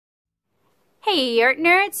Hey art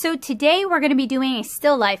nerds! So today we're going to be doing a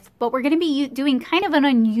still life, but we're going to be doing kind of an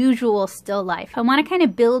unusual still life. I want to kind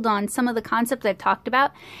of build on some of the concepts I've talked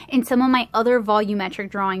about in some of my other volumetric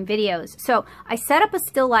drawing videos. So I set up a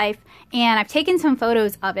still life and I've taken some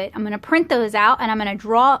photos of it. I'm going to print those out and I'm going to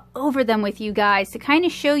draw over them with you guys to kind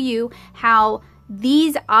of show you how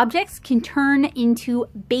these objects can turn into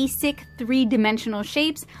basic three-dimensional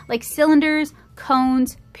shapes like cylinders,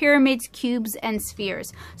 cones, pyramids, cubes, and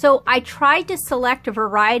spheres. So I tried to select a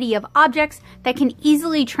variety of objects that can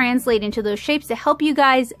easily translate into those shapes to help you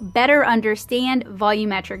guys better understand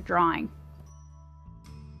volumetric drawing.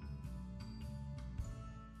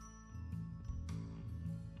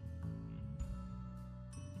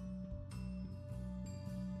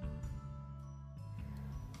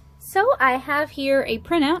 So I have here a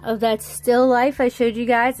printout of that still life I showed you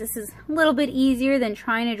guys. This is a little bit easier than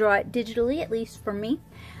trying to draw it digitally, at least for me.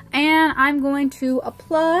 And I'm going to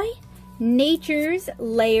apply nature's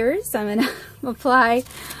layers. I'm going to apply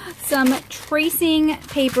some tracing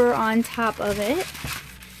paper on top of it.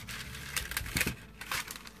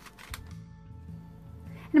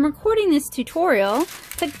 And I'm recording this tutorial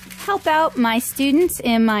to help out my students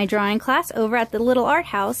in my drawing class over at the Little Art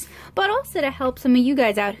House, but also to help some of you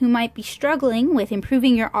guys out who might be struggling with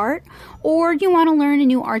improving your art, or you want to learn a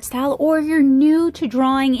new art style, or you're new to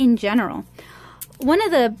drawing in general. One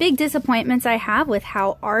of the big disappointments I have with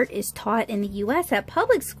how art is taught in the US at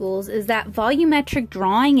public schools is that volumetric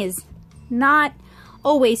drawing is not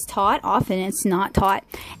always taught. Often it's not taught,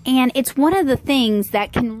 and it's one of the things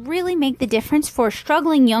that can really make the difference for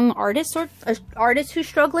struggling young artists or artists who are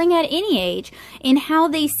struggling at any age in how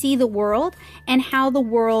they see the world and how the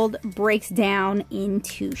world breaks down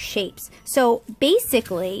into shapes. So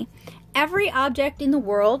basically every object in the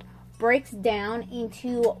world breaks down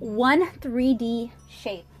into one 3D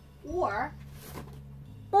shape or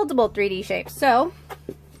multiple 3D shapes. So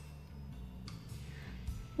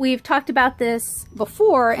we've talked about this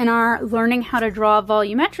before in our learning how to draw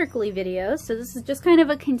volumetrically videos, so this is just kind of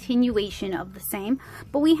a continuation of the same.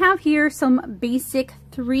 But we have here some basic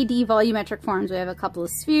 3D volumetric forms. We have a couple of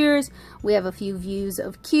spheres, we have a few views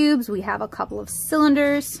of cubes, we have a couple of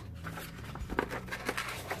cylinders,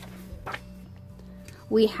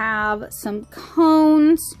 we have some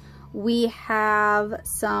cones, we have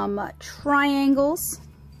some triangles,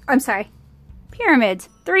 I'm sorry, pyramids,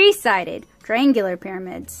 three-sided. Triangular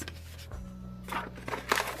pyramids.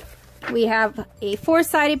 We have a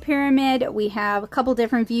four-sided pyramid, we have a couple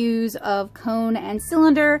different views of cone and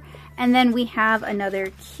cylinder, and then we have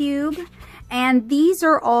another cube. And these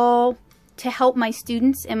are all to help my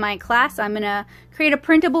students in my class. I'm going to create a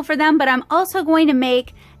printable for them, but I'm also going to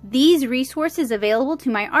make these resources available to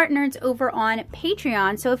my art nerds over on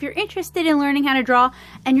Patreon. So if you're interested in learning how to draw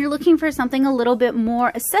and you're looking for something a little bit more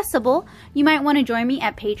accessible, you might want to join me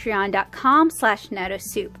at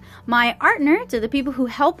patreon.com/natosoup. My art nerds are the people who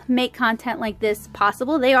help make content like this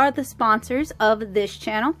possible. They are the sponsors of this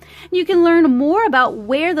channel. You can learn more about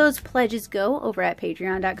where those pledges go over at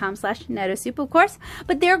patreon.com/natosoup, of course,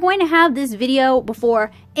 but they're going to have this video before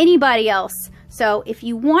anybody else. So if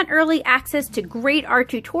you want early access to great art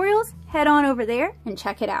tutorials, head on over there and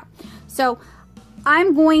check it out. So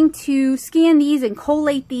I'm going to scan these and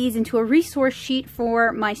collate these into a resource sheet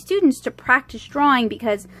for my students to practice drawing,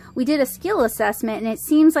 because we did a skill assessment and it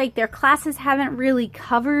seems like their classes haven't really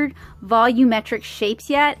covered volumetric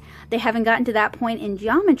shapes yet. They haven't gotten to that point in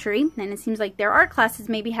geometry, and it seems like their art classes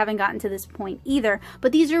maybe haven't gotten to this point either.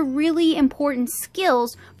 But these are really important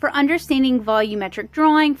skills for understanding volumetric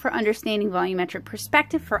drawing, for understanding volumetric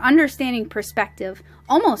perspective, for understanding perspective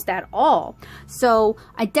almost at all. So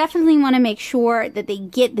I definitely want to make sure that they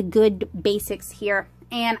get the good basics here.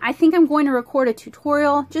 And I think I'm going to record a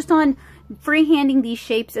tutorial just on freehanding these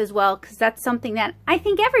shapes as well, because that's something that I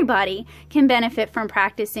think everybody can benefit from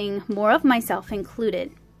practicing more of, myself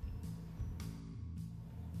included.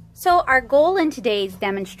 So our goal in today's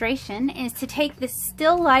demonstration is to take the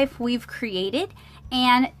still life we've created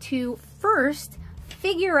and to first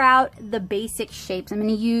figure out the basic shapes. I'm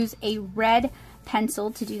going to use a red pencil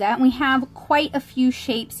to do that. We have quite a few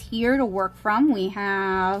shapes here to work from. We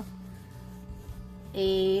have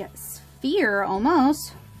a sphere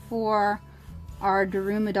almost for our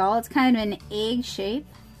Daruma doll. It's kind of an egg shape,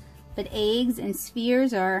 but eggs and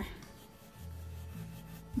spheres are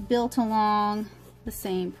built along the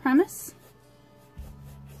same premise.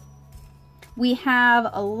 We have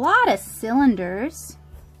a lot of cylinders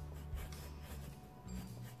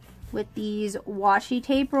with these washi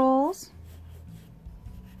tape rolls.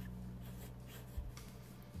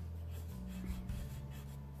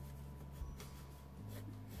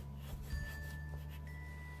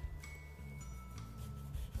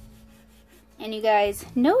 And you guys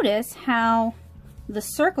notice how the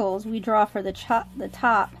circles we draw for the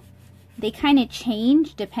top, they kind of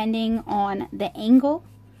change depending on the angle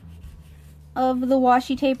of the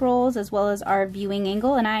washi tape rolls as well as our viewing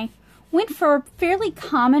angle. And I went for fairly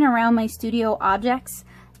common around my studio objects.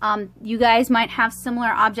 You guys might have similar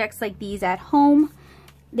objects like these at home.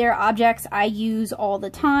 They're objects I use all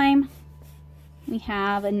the time. We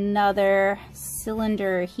have another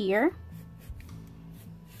cylinder here.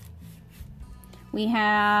 We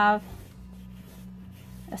have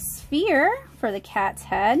a sphere for the cat's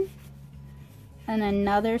head and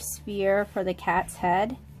another sphere for the cat's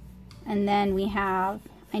head. And then we have,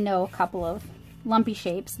 I know, a couple of lumpy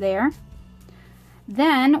shapes there.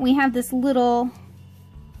 Then we have this little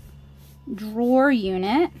drawer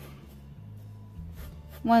unit.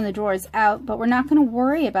 One of the drawers out, but we're not going to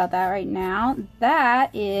worry about that right now.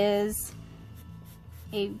 That is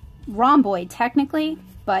a rhomboid technically,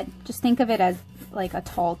 but just think of it as like a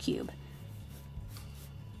tall cube.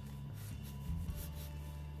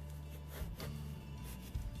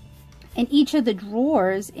 And each of the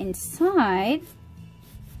drawers inside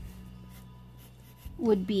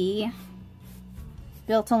would be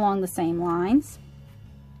built along the same lines.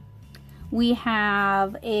 We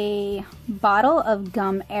have a bottle of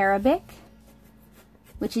gum Arabic,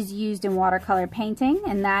 which is used in watercolor painting,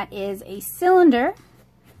 and that is a cylinder.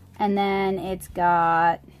 And then it's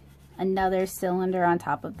got another cylinder on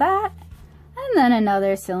top of that, and then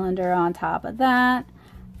another cylinder on top of that,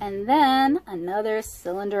 and then another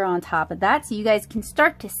cylinder on top of that. So you guys can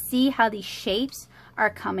start to see how these shapes are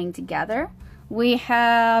coming together. We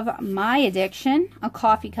have my addiction, a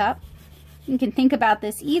coffee cup. You can think about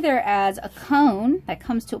this either as a cone that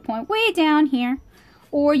comes to a point way down here,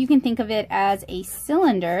 or you can think of it as a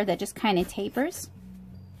cylinder that just kind of tapers.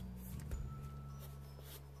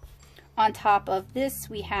 On top of this,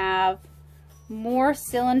 we have more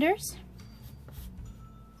cylinders.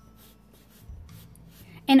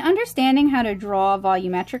 And understanding how to draw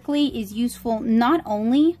volumetrically is useful not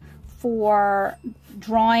only for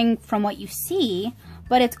drawing from what you see,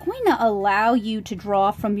 but it's going to allow you to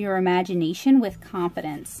draw from your imagination with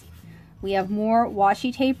confidence. We have more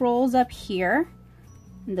washi tape rolls up here.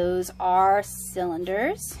 Those are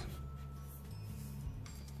cylinders.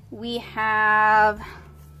 We have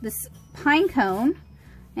this pine cone,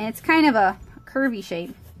 and it's kind of a curvy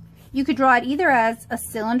shape. You could draw it either as a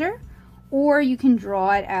cylinder, or you can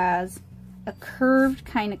draw it as a curved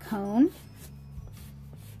kind of cone,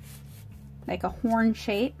 like a horn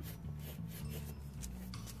shape.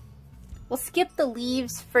 We'll skip the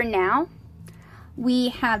leaves for now. We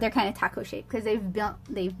have, they're kind of taco shaped because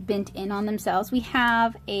they've bent in on themselves. We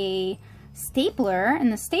have a stapler,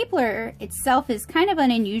 and the stapler itself is kind of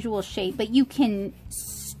an unusual shape, but you can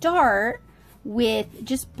start with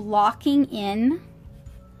just blocking in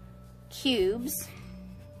cubes,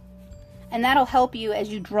 and that'll help you as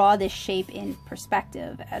you draw this shape in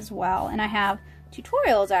perspective as well. And I have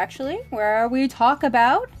tutorials actually where we talk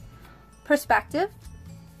about perspective,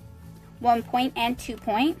 1 point and 2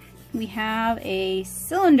 point. We have a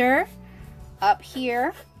cylinder up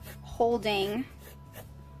here holding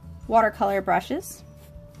watercolor brushes.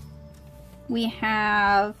 We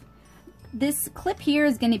have this clip here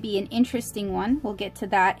is going to be an interesting one. We'll get to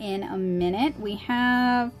that in a minute. We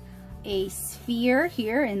have a sphere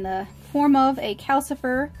here in the form of a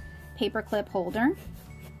calcifer paperclip holder.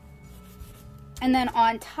 And then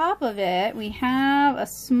on top of it, we have a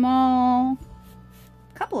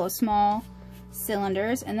couple of small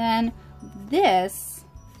cylinders, and then this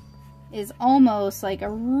is almost like a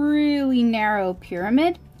really narrow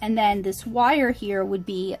pyramid, and then this wire here would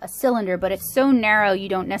be a cylinder, but it's so narrow you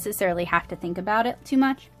don't necessarily have to think about it too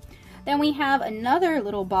much. Then we have another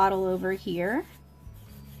little bottle over here,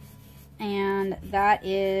 and that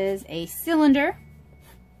is a cylinder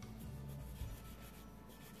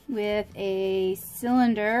with a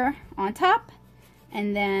cylinder on top,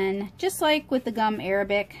 and then just like with the gum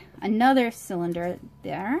Arabic, another cylinder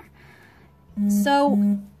there.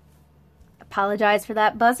 So apologize for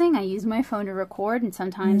that buzzing. I use my phone to record, and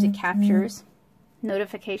sometimes it captures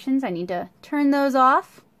notifications. I need to turn those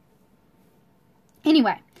off.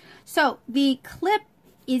 Anyway, so the clip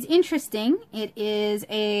is interesting. It is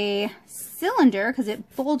a cylinder because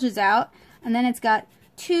it bulges out, and then it's got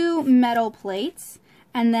two metal plates,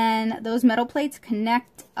 and then those metal plates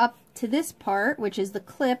connect up to this part, which is the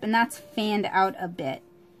clip, and that's fanned out a bit.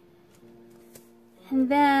 And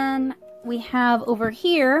then we have over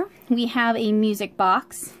here, we have a music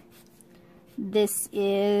box. This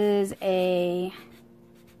is a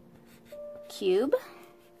cube.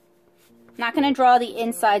 Not going to draw the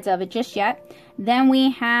insides of it just yet. Then we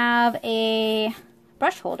have a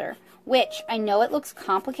brush holder, which I know it looks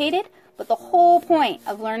complicated, but the whole point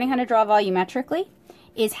of learning how to draw volumetrically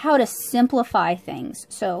is how to simplify things.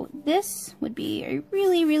 So this would be a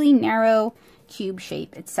really, really narrow cube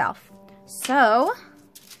shape itself. So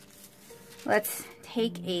let's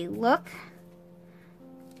take a look.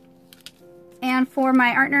 And for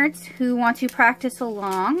my art nerds who want to practice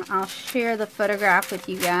along, I'll share the photograph with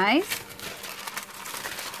you guys.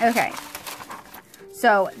 Okay,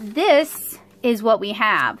 so this is what we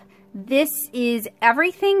have. This is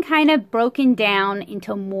everything kind of broken down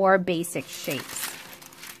into more basic shapes.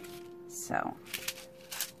 So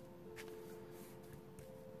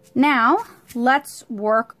now let's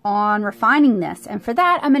work on refining this. And for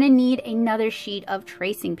that, I'm going to need another sheet of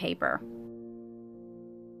tracing paper.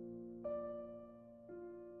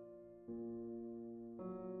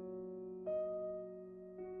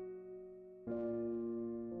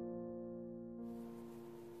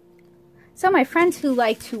 So my friends who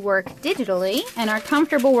like to work digitally and are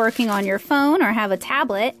comfortable working on your phone or have a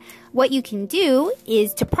tablet, what you can do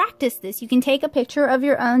is to practice this. You can take a picture of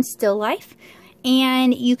your own still life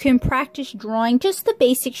and you can practice drawing just the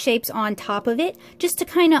basic shapes on top of it, just to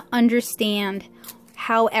kind of understand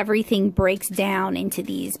how everything breaks down into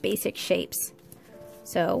these basic shapes.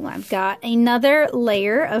 So I've got another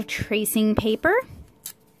layer of tracing paper,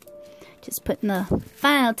 just putting the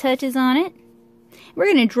final touches on it. We're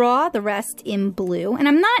going to draw the rest in blue, and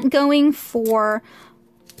I'm not going for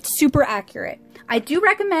super accurate. I do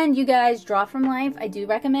recommend you guys draw from life. I do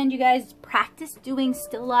recommend you guys practice doing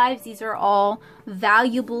still lives. These are all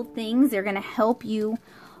valuable things. They're going to help you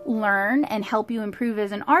learn and help you improve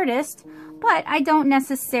as an artist, but I don't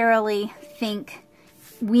necessarily think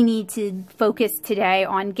we need to focus today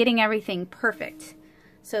on getting everything perfect.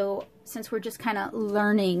 So since we're just kind of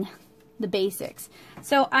learning the basics.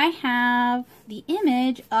 So I have the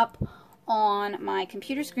image up on my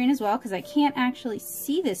computer screen as well because I can't actually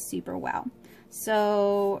see this super well.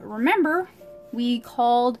 So remember, we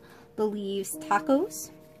called the leaves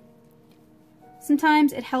tacos.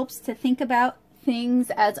 Sometimes it helps to think about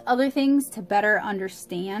things as other things to better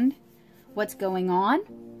understand what's going on.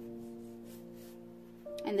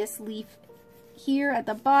 And this leaf here at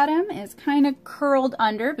the bottom is kind of curled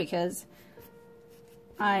under because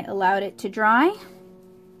I allowed it to dry.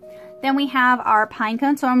 Then we have our pine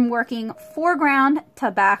cone. So I'm working foreground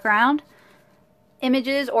to background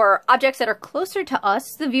images or objects that are closer to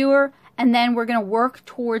us, the viewer, and then we're going to work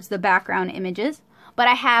towards the background images. But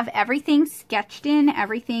I have everything sketched in,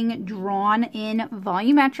 everything drawn in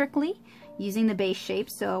volumetrically using the base shape.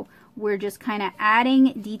 So we're just kind of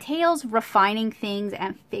adding details, refining things,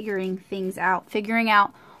 and figuring things out, figuring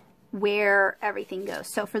out where everything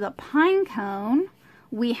goes. So for the pine cone,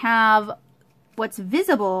 we have what's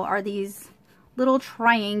visible are these little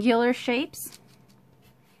triangular shapes.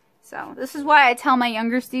 So this is why I tell my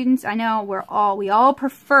younger students, I know we all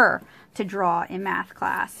prefer to draw in math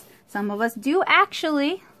class. Some of us do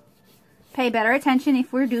actually pay better attention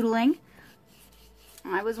if we're doodling.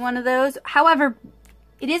 I was one of those. However,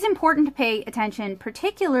 it is important to pay attention,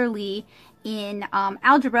 particularly in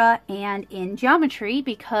algebra and in geometry,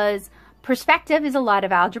 because perspective is a lot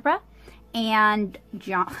of algebra. And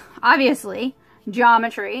obviously,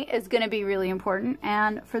 geometry is going to be really important.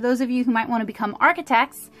 And for those of you who might want to become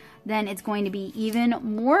architects, then it's going to be even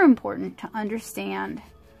more important to understand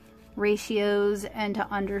ratios and to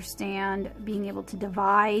understand being able to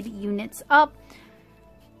divide units up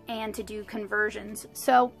and to do conversions.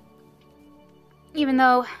 So even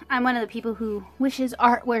though I'm one of the people who wishes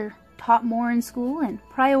art were taught more in school and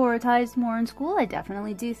prioritized more in school, I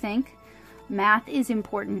definitely do think math is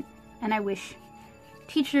important. And I wish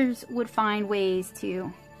teachers would find ways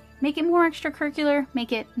to make it more extracurricular,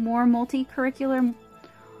 make it more multi-curricular,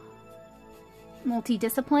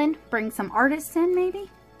 multi-disciplined, bring some artists in maybe.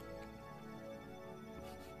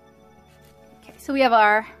 Okay, so we have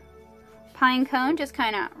our pine cone just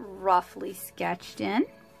kind of roughly sketched in.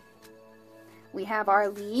 We have our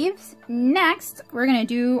leaves. Next, we're going to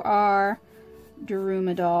do our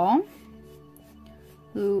dromedary,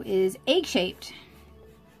 who is egg-shaped.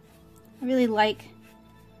 I really like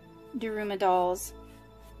dromedaries,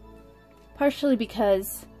 partially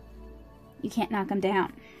because you can't knock them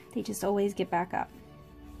down. They just always get back up.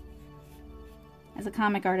 As a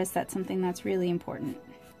comic artist, that's something that's really important.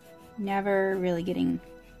 Never really getting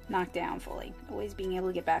knocked down fully. Always being able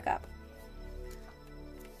to get back up.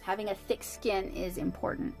 Having a thick skin is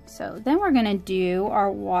important. So then we're going to do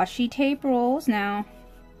our washi tape rolls. Now,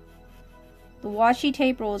 the washi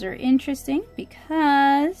tape rolls are interesting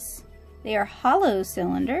because they are hollow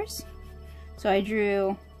cylinders. So I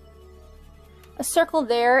drew a circle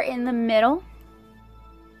there in the middle.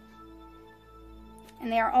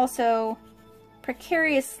 And they are also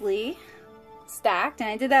precariously stacked,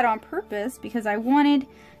 and I did that on purpose because I wanted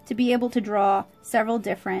to be able to draw several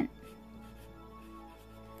different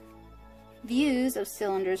views of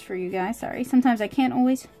cylinders for you guys. Sorry, sometimes I can't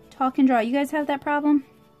always talk and draw. You guys have that problem?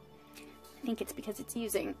 I think it's because it's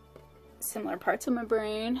using similar parts of my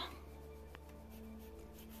brain.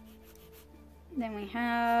 Then we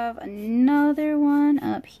have another one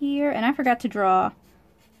up here, and I forgot to draw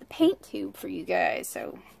the paint tube for you guys,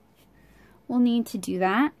 so we'll need to do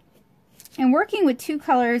that. And working with 2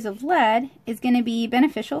 colors of lead is going to be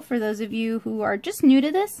beneficial for those of you who are just new to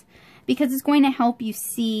this, because it's going to help you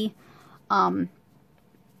see where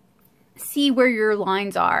your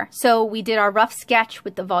lines are. So we did our rough sketch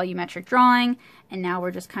with the volumetric drawing, and now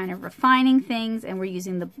we're just kind of refining things, and we're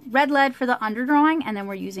using the red lead for the underdrawing, and then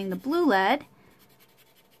we're using the blue lead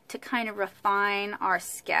to kind of refine our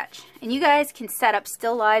sketch. And you guys can set up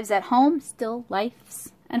still lifes at home.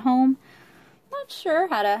 Not sure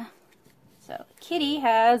how to. So Kitty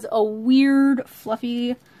has a weird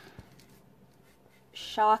fluffy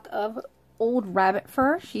shock of old rabbit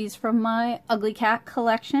fur. She's from my Ugly Cat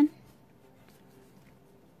collection.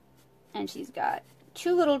 And she's got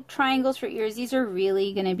 2 little triangles for ears. These are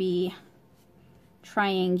really going to be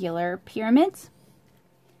triangular pyramids.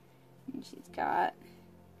 And she's got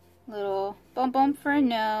little bump for a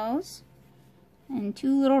nose and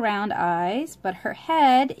 2 little round eyes, but her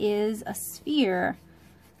head is a sphere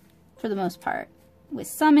for the most part, with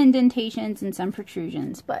some indentations and some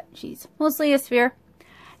protrusions, but she's mostly a sphere.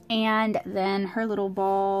 And then her little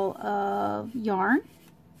ball of yarn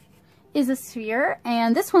is a sphere,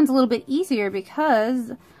 and this one's a little bit easier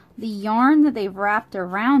because the yarn that they've wrapped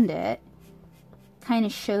around it kind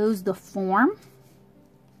of shows the form.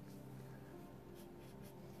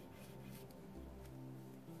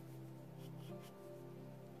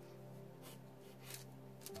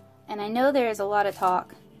 And I know there's a lot of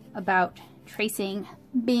talk about tracing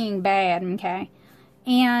being bad, okay?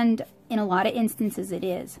 And in a lot of instances it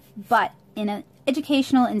is. But in an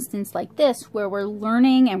educational instance like this, where we're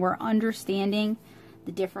learning and we're understanding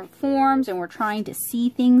the different forms and we're trying to see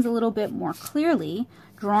things a little bit more clearly,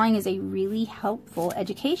 drawing is a really helpful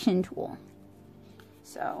education tool.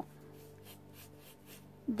 So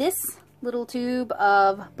this little tube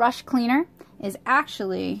of brush cleaner is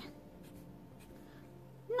actually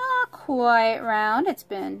not quite round. It's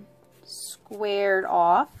been squared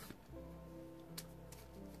off.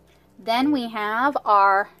 Then we have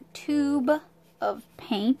our tube of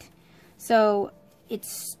paint. So it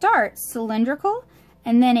starts cylindrical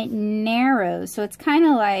and then it narrows. So it's kind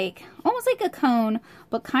of like, almost like a cone,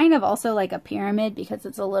 but kind of also like a pyramid because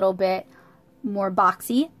it's a little bit more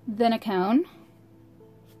boxy than a cone.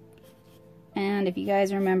 And if you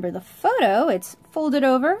guys remember the photo, it's folded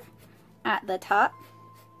over at the top.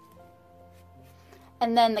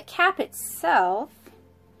 And then the cap itself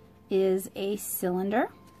is a cylinder.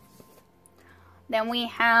 Then we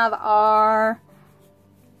have our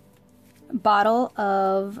bottle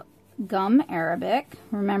of gum Arabic.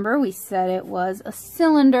 Remember, we said it was a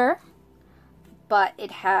cylinder, but it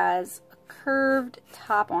has a curved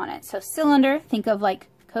top on it. So cylinder, think of like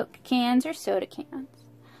Coke cans or soda cans.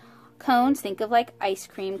 Cones, think of like ice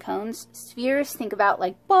cream cones. Spheres, think about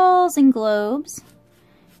like balls and globes.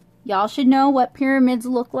 Y'all should know what pyramids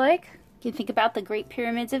look like. You can think about the Great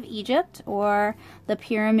Pyramids of Egypt or the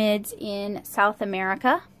pyramids in South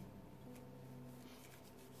America.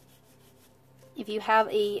 If you have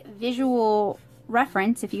a visual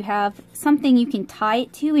reference, if you have something you can tie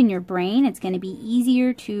it to in your brain, it's going to be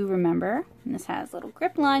easier to remember. And this has little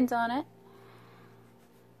grip lines on it.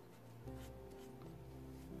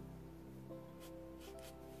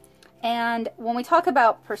 And when we talk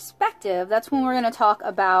about perspective, that's when we're going to talk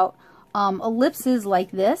about ellipses like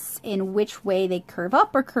this, in which way they curve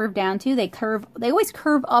up or curve down to. They always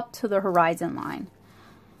curve up to the horizon line.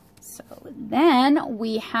 So then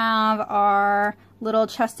we have our little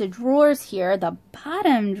chest of drawers here. The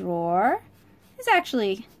bottom drawer is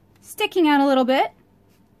actually sticking out a little bit.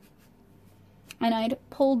 And I'd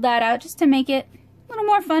pulled that out just to make it a little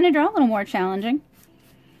more fun to draw, a little more challenging.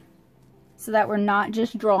 So that we're not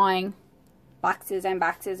just drawing boxes and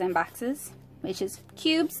boxes and boxes, which is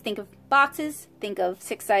cubes. Think of boxes, think of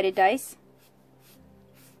 6-sided dice.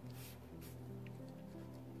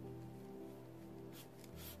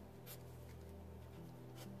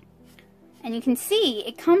 And you can see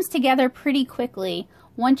it comes together pretty quickly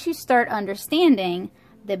once you start understanding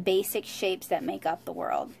the basic shapes that make up the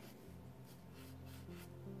world.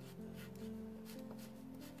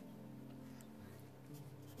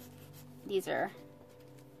 these are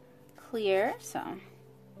clear, so I'm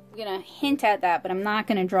gonna hint at that, but I'm not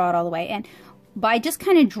gonna draw it all the way. And by just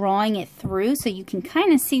kind of drawing it through so you can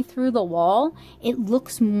kind of see through the wall, it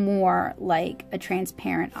looks more like a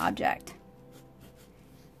transparent object.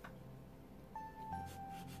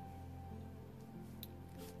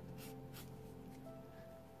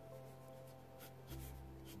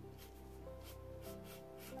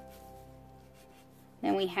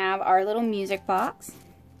 Then we have our little music box.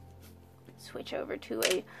 Switch over to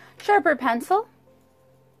a sharper pencil.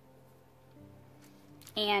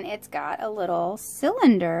 And it's got a little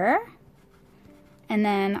cylinder. And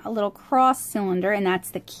then a little cross cylinder, and that's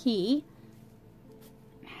the key.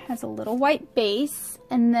 It has a little white base.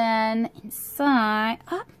 And then inside,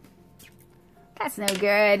 oh, that's no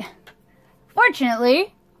good.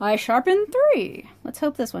 Fortunately, I sharpened 3. Let's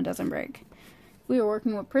hope this one doesn't break. If we were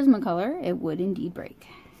working with Prismacolor, it would indeed break.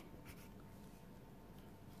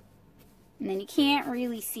 And then you can't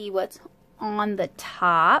really see what's on the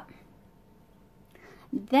top.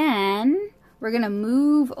 Then we're going to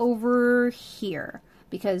move over here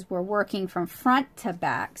because we're working from front to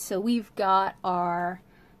back. So we've got our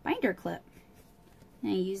binder clip.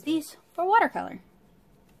 And I use these for watercolor.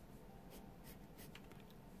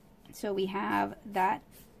 So we have that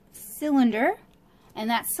cylinder. And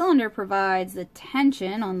that cylinder provides the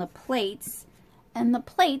tension on the plates, and the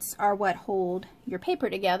plates are what hold your paper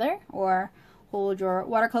together or hold your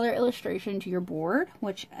watercolor illustration to your board,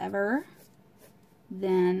 whichever.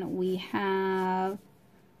 Then we have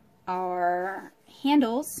our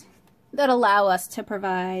handles that allow us to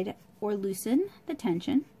provide or loosen the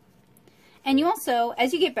tension. And you also,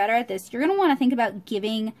 as you get better at this, you're going to want to think about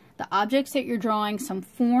giving the objects that you're drawing some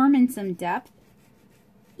form and some depth.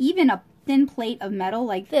 Even a thin plate of metal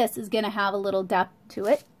like this is going to have a little depth to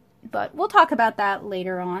it, but we'll talk about that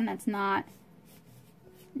later on. That's not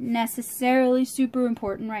necessarily super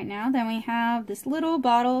important right now. Then we have this little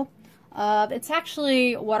bottle of, it's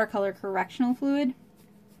actually watercolor correctional fluid,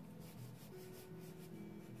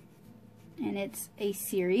 and it's a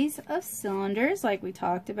series of cylinders like we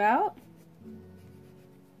talked about.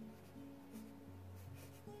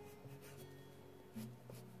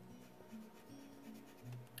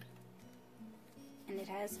 And it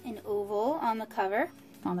has an oval on the cover,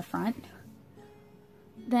 on the front.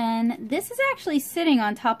 Then this is actually sitting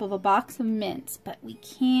on top of a box of mints, but we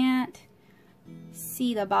can't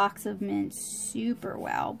see the box of mints super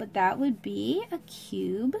well, but that would be a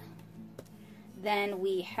cube. Then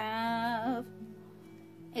we have,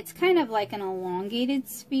 it's kind of like an elongated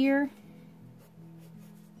sphere.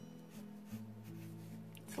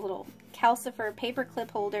 It's a little calcifer paper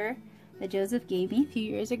clip holder that Joseph gave me a few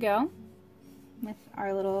years ago, with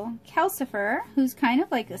our little calcifer, who's kind of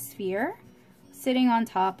like a sphere, sitting on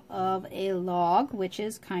top of a log, which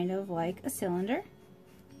is kind of like a cylinder.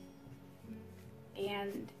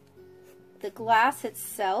 And the glass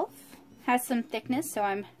itself has some thickness, so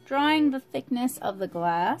I'm drawing the thickness of the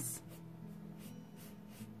glass.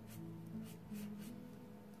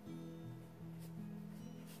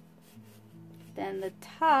 Then the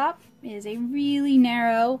top is a really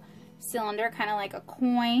narrow cylinder, kind of like a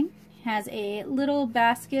coin. Has a little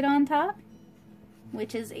basket on top,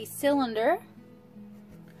 which is a cylinder,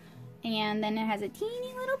 and then it has a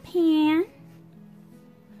teeny little pan,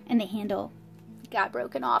 and the handle got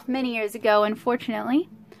broken off many years ago, unfortunately.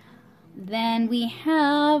 Then we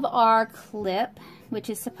have our clip, which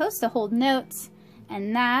is supposed to hold notes,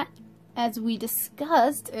 and that, as we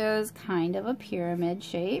discussed, is kind of a pyramid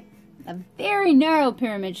shape, a very narrow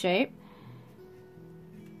pyramid shape.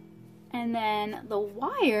 And then the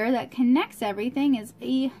wire that connects everything is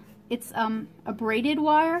a braided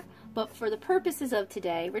wire, but for the purposes of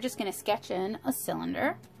today, we're just going to sketch in a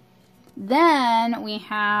cylinder. Then we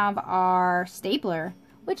have our stapler,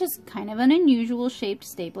 which is kind of an unusual shaped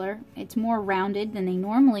stapler. It's more rounded than they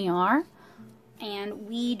normally are, and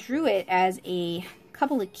we drew it as a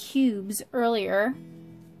couple of cubes earlier.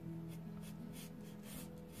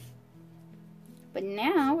 But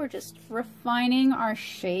now we're just refining our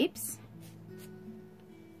shapes.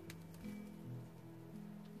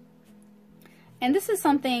 And this is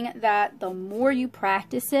something that the more you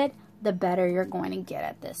practice it, the better you're going to get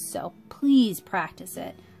at this. So please practice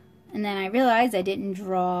it. And then I realized I didn't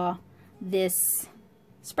draw this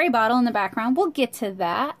spray bottle in the background. We'll get to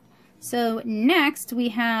that. So next we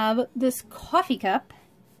have this coffee cup.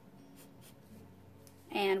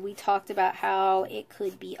 And we talked about how it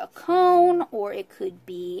could be a cone or it could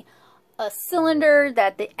be a cylinder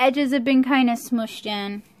that the edges have been kind of smushed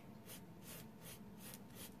in.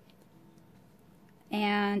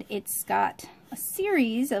 And it's got a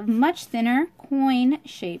series of much thinner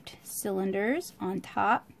coin-shaped cylinders on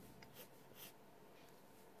top.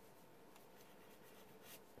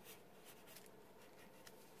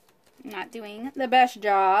 Not doing the best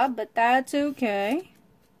job, but that's okay.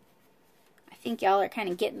 I think y'all are kind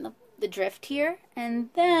of getting the drift here. And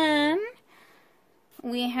then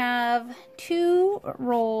we have 2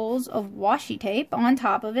 rolls of washi tape on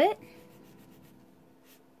top of it.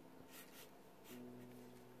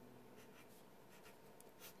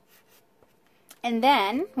 And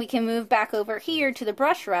then we can move back over here to the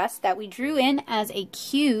brush rest that we drew in as a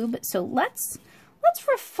cube. So let's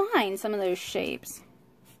refine some of those shapes.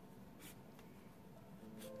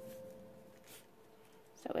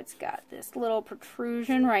 So it's got this little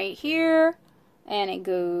protrusion right here, and it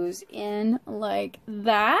goes in like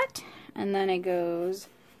that, and then it goes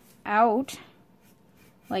out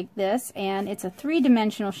like this, and it's a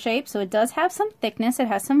 3-dimensional shape, so it does have some thickness, it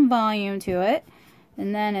has some volume to it,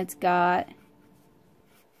 and then it's got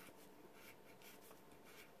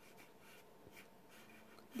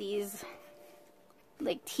these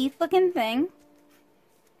like teeth looking thing.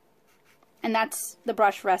 And that's the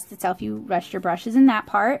brush rest itself. You rest your brushes in that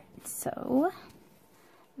part. So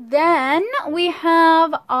then we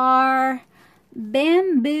have our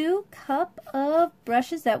bamboo cup of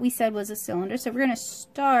brushes that we said was a cylinder. So we're going to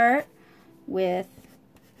start with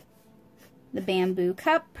the bamboo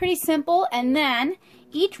cup. Pretty simple. And then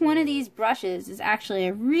each one of these brushes is actually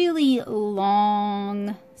a really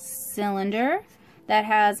long cylinder that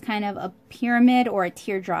has kind of a pyramid or a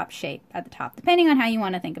teardrop shape at the top, depending on how you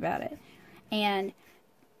want to think about it. And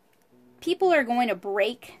people are going to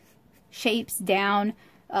break shapes down,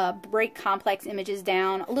 break complex images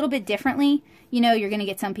down a little bit differently. You know, you're going to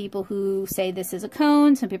get some people who say this is a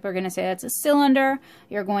cone. Some people are going to say that's a cylinder.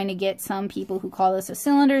 You're going to get some people who call this a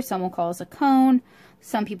cylinder. Some will call this a cone.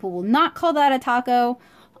 Some people will not call that a taco.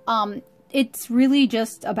 It's really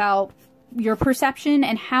just about your perception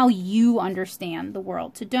and how you understand the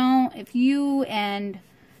world. So if you and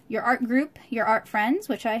your art group, your art friends,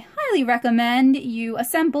 which I highly recommend you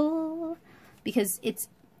assemble because it's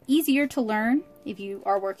easier to learn if you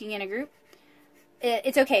are working in a group.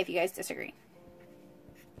 It's okay if you guys disagree.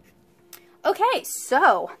 Okay,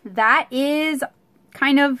 so that is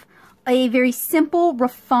kind of a very simple,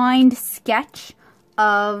 refined sketch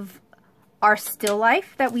of our still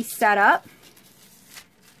life that we set up.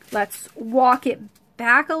 Let's walk it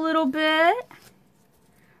back a little bit.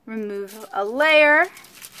 Remove a layer.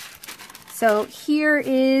 So here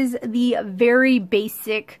is the very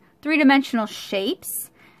basic 3-dimensional shapes,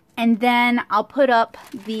 and then I'll put up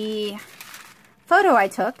the photo I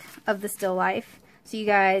took of the still life so you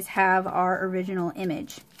guys have our original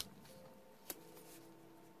image.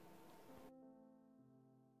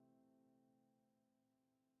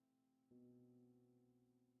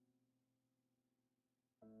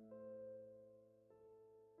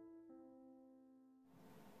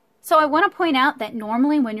 So I want to point out that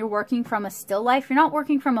normally when you're working from a still life, you're not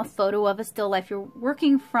working from a photo of a still life, you're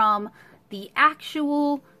working from the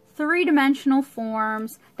actual 3-dimensional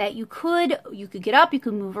forms that you could get up, you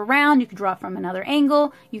could move around, you could draw from another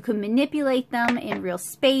angle, you could manipulate them in real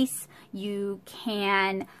space, you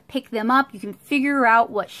can pick them up, you can figure out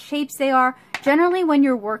what shapes they are. Generally when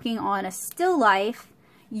you're working on a still life,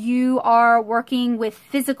 you are working with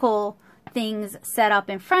physical things set up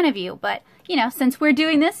in front of you, but you know, since we're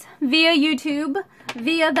doing this via YouTube,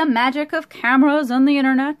 via the magic of cameras and the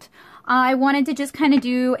internet, I wanted to just kind of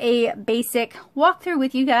do a basic walkthrough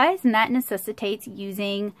with you guys, and that necessitates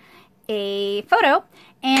using a photo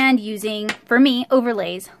and using, for me,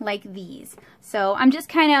 overlays like these. So I'm just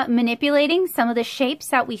kind of manipulating some of the shapes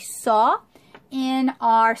that we saw in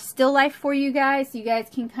our still life for you guys, so you guys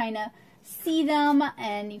can kind of see them,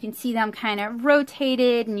 and you can see them kind of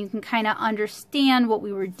rotated, and you can kind of understand what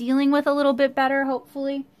we were dealing with a little bit better,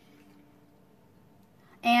 hopefully.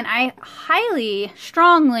 And I highly,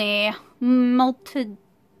 strongly,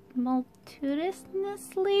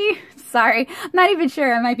 multitudinously, sorry, I'm not even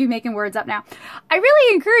sure, I might be making words up now. I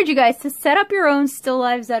really encourage you guys to set up your own still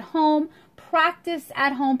lives at home, practice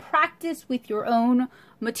at home, practice with your own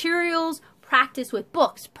materials, practice with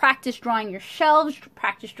books, practice drawing your shelves,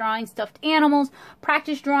 practice drawing stuffed animals,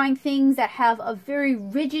 practice drawing things that have a very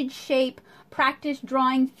rigid shape, practice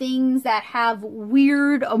drawing things that have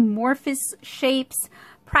weird amorphous shapes,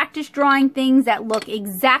 practice drawing things that look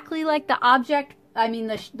exactly like the object,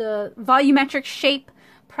 the volumetric shape,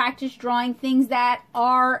 practice drawing things that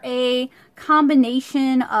are a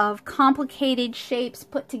combination of complicated shapes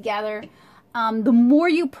put together. The more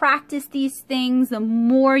you practice these things, the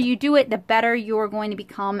more you do it, the better you're going to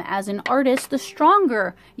become as an artist, the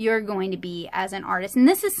stronger you're going to be as an artist. And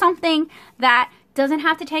this is something that doesn't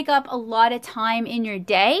have to take up a lot of time in your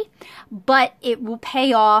day, but it will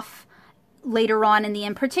pay off later on in the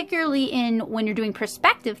end, particularly when you're doing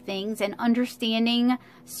perspective things and understanding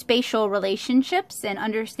spatial relationships and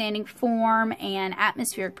understanding form and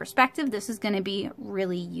atmospheric perspective. This is going to be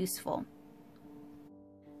really useful.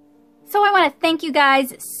 So I want to thank you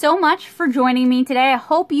guys so much for joining me today. I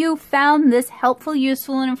hope you found this helpful,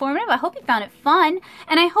 useful, and informative. I hope you found it fun,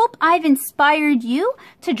 and I hope I've inspired you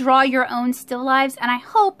to draw your own still lives, and I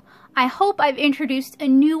hope I've introduced a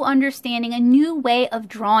new understanding, a new way of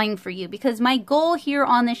drawing for you, because my goal here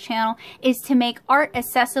on this channel is to make art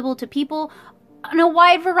accessible to people in a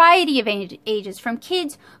wide variety of ages, from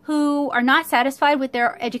kids who are not satisfied with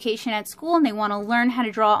their education at school and they want to learn how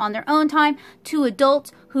to draw on their own time, to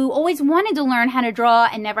adults who always wanted to learn how to draw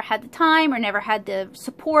and never had the time or never had the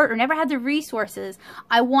support or never had the resources.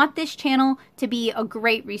 I want this channel to be a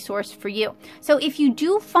great resource for you. So if you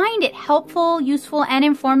do find it helpful, useful, and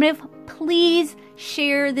informative, please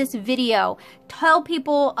share this video. Tell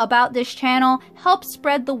people about this channel, help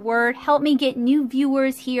spread the word, help me get new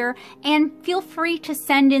viewers here, and feel free to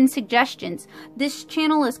send in suggestions. This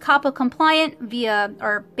channel is COPPA compliant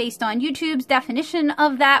based on YouTube's definition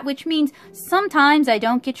of that, which means sometimes I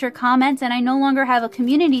don't get your comments and I no longer have a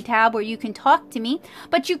community tab where you can talk to me,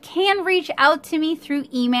 but you can reach out to me through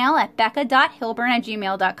email at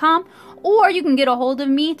becca.hilburn@gmail.com, or you can get a hold of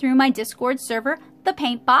me through my Discord server, The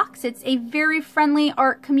Paint Box. It's a very friendly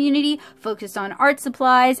art community focused on art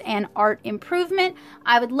supplies and art improvement.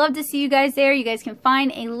 I would love to see you guys there. You guys can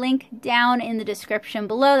find a link down in the description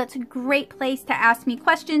below. That's a great place to ask me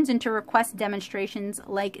questions and to request demonstrations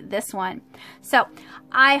like this one. So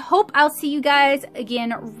I hope I'll see you guys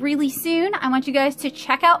again really soon. I want you guys to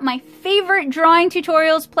check out my favorite drawing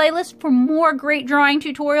tutorials playlist for more great drawing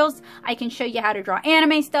tutorials. I can show you how to draw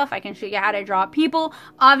anime stuff. I can show you how to draw people.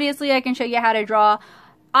 Obviously, I can show you how to draw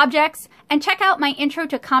objects, and check out my Intro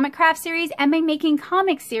to Comic Craft series and my Making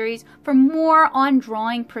Comics series for more on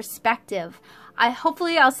drawing perspective.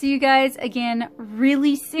 Hopefully I'll see you guys again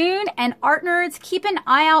really soon, and art nerds, keep an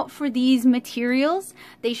eye out for these materials.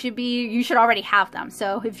 You should already have them,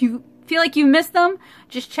 so if you feel like you missed them,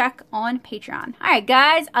 just check on Patreon. Alright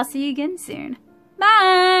guys, I'll see you again soon.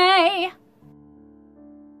 Bye!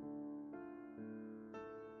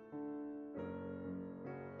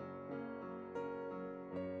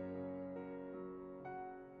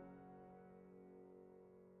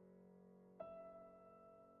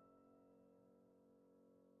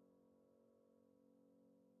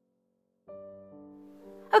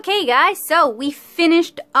 Okay guys, so we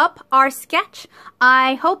finished up our sketch.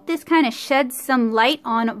 I hope this kind of sheds some light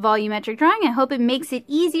on volumetric drawing. I hope it makes it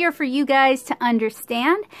easier for you guys to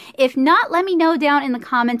understand. If not, let me know down in the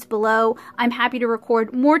comments below. I'm happy to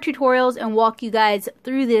record more tutorials and walk you guys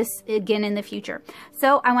through this again in the future.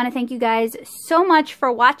 So I want to thank you guys so much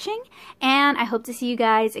for watching, and I hope to see you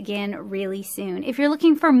guys again really soon. If you're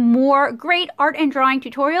looking for more great art and drawing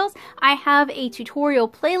tutorials, I have a tutorial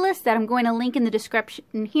playlist that I'm going to link in the description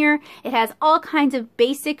here. It has all kinds of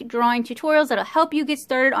basic drawing tutorials that'll help you get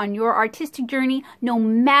started on your artistic journey no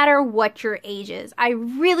matter what your age is. I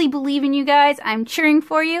really believe in you guys. I'm cheering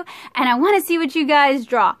for you, and I want to see what you guys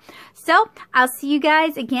draw. So I'll see you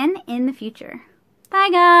guys again in the future. Bye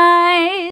guys!